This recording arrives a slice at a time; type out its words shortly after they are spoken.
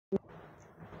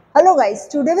Hello guys,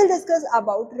 today we'll discuss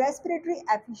about respiratory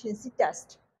efficiency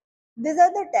test. These are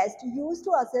the tests used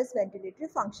to assess ventilatory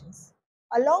functions.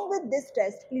 Along with this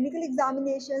test, clinical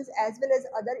examinations as well as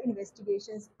other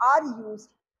investigations are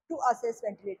used to assess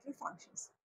ventilatory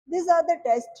functions. These are the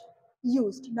tests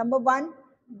used. Number 1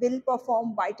 will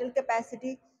perform vital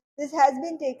capacity. This has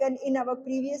been taken in our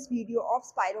previous video of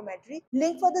spirometry.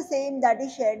 Link for the same that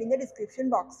is shared in the description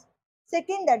box.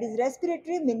 Second, that is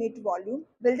respiratory minute volume.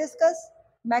 We'll discuss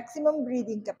maximum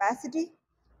breathing capacity,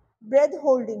 breath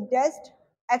holding test,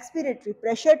 expiratory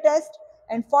pressure test,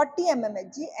 and 40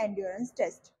 mmHg endurance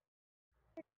test.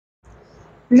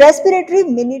 Respiratory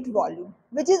minute volume,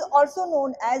 which is also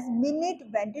known as minute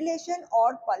ventilation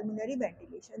or pulmonary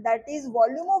ventilation, that is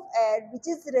volume of air which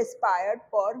is respired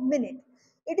per minute.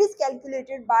 It is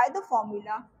calculated by the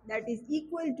formula that is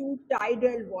equal to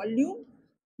tidal volume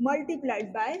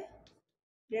multiplied by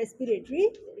respiratory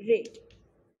rate.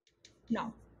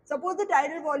 Now, suppose the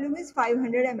tidal volume is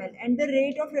 500 ml and the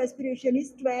rate of respiration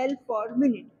is 12 per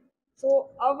minute.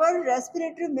 So, our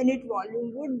respiratory minute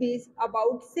volume would be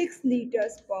about 6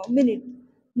 liters per minute.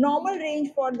 Normal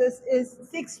range for this is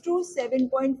 6 to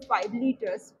 7.5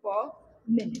 liters per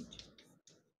minute.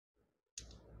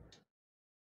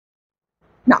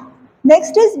 Now,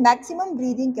 next is maximum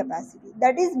breathing capacity,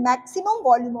 that is maximum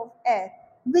volume of air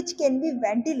which can be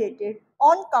ventilated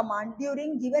on command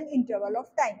during given interval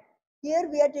of time. Here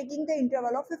we are taking the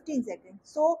interval of 15 seconds.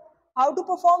 So, how to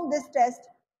perform this test?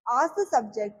 Ask the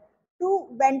subject to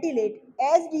ventilate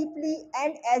as deeply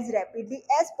and as rapidly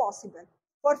as possible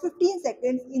for 15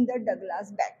 seconds in the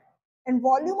Douglas bag. And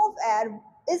volume of air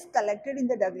is collected in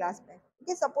the Douglas bag.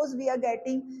 Okay, suppose we are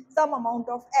getting some amount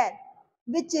of air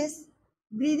which is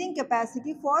breathing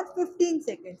capacity for 15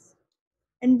 seconds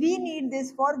and we need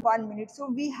this for 1 minute, so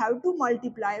we have to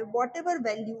multiply whatever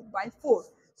value by 4,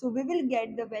 so we will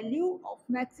get the value of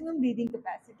maximum breathing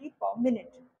capacity per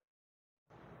minute.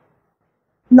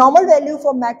 Normal value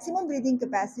for maximum breathing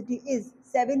capacity is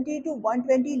 70 to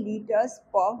 120 liters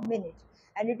per minute,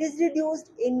 and it is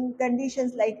reduced in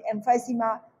conditions like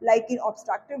emphysema, like in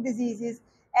obstructive diseases,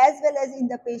 as well as in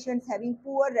the patients having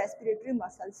poor respiratory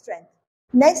muscle strength.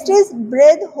 Next is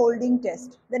breath holding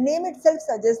test. The name itself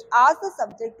suggests ask the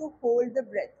subject to hold the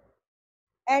breath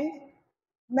and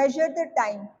measure the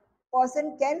time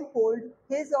person can hold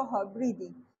his or her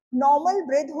breathing. Normal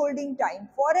breath holding time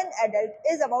for an adult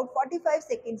is about 45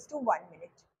 seconds to 1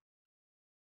 minute.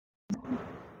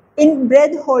 In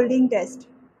breath holding test,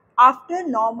 after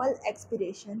normal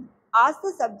expiration, ask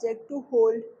the subject to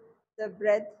hold the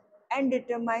breath and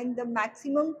determine the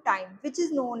maximum time, which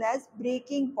is known as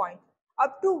breaking point,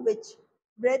 up to which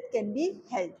breath can be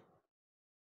held.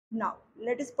 Now,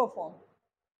 let us perform.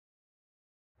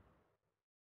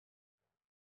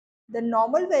 The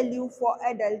normal value for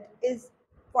adult is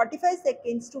 45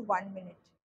 seconds to 1 minute,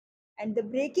 and the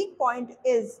breaking point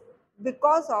is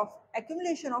because of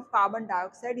accumulation of carbon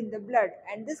dioxide in the blood,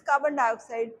 and this carbon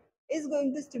dioxide is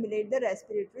going to stimulate the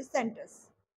respiratory centers.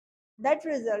 That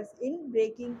results in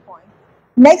breaking point.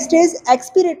 Next is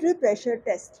expiratory pressure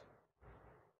test.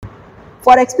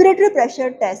 For expiratory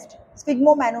pressure test,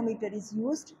 sphygmomanometer is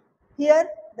used. Here,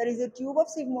 there is a tube of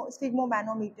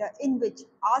sphygmomanometer in which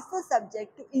ask the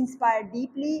subject to inspire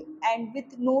deeply and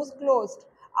with nose closed.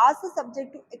 Ask the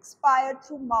subject to expire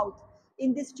through mouth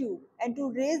in this tube and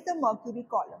to raise the mercury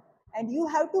column. And you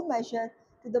have to measure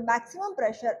to the maximum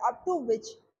pressure up to which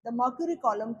the mercury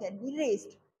column can be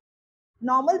raised.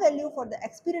 Normal value for the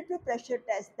expiratory pressure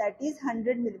test, that is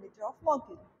 100 millimeter of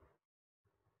mercury.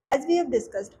 As we have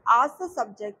discussed, ask the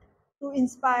subject to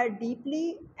inspire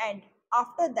deeply and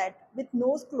after that, with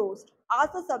nose closed,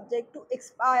 ask the subject to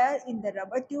expire in the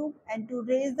rubber tube and to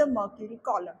raise the mercury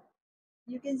column.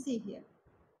 You can see here.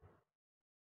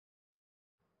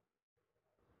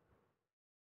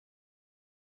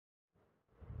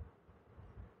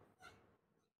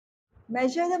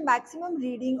 Measure the maximum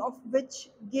reading of which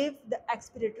give the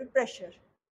expiratory pressure.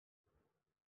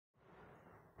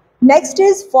 Next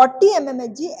is 40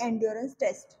 mmHg endurance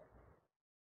test.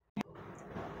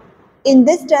 In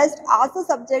this test, ask the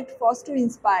subject first to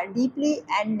inspire deeply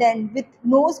and then with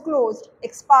nose closed,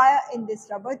 expire in this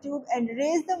rubber tube and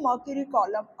raise the mercury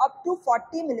column up to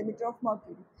 40 millimeter of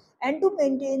mercury, and to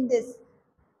maintain this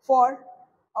for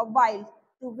a while,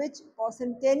 to which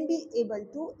person can be able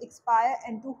to expire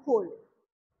and to hold.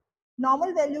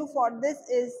 Normal value for this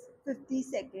is 50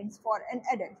 seconds for an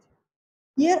adult.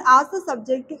 Here, ask the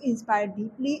subject to inspire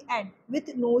deeply and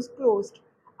with nose closed.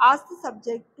 Ask the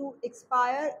subject to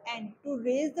expire and to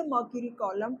raise the mercury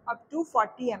column up to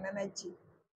 40 mmHg.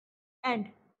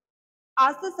 And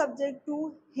ask the subject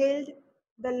to hold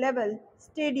the level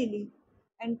steadily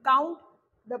and count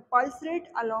the pulse rate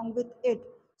along with it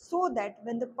so that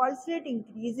when the pulse rate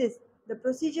increases, the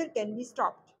procedure can be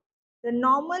stopped. The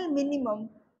normal minimum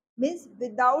means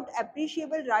without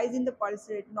appreciable rise in the pulse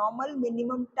rate, normal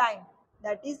minimum time,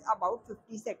 that is about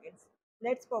 50 seconds.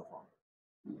 Let's perform.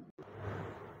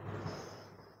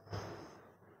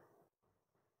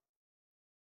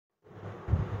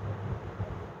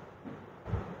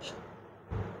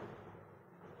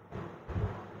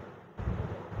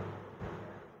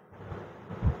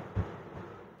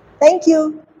 Thank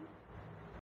you.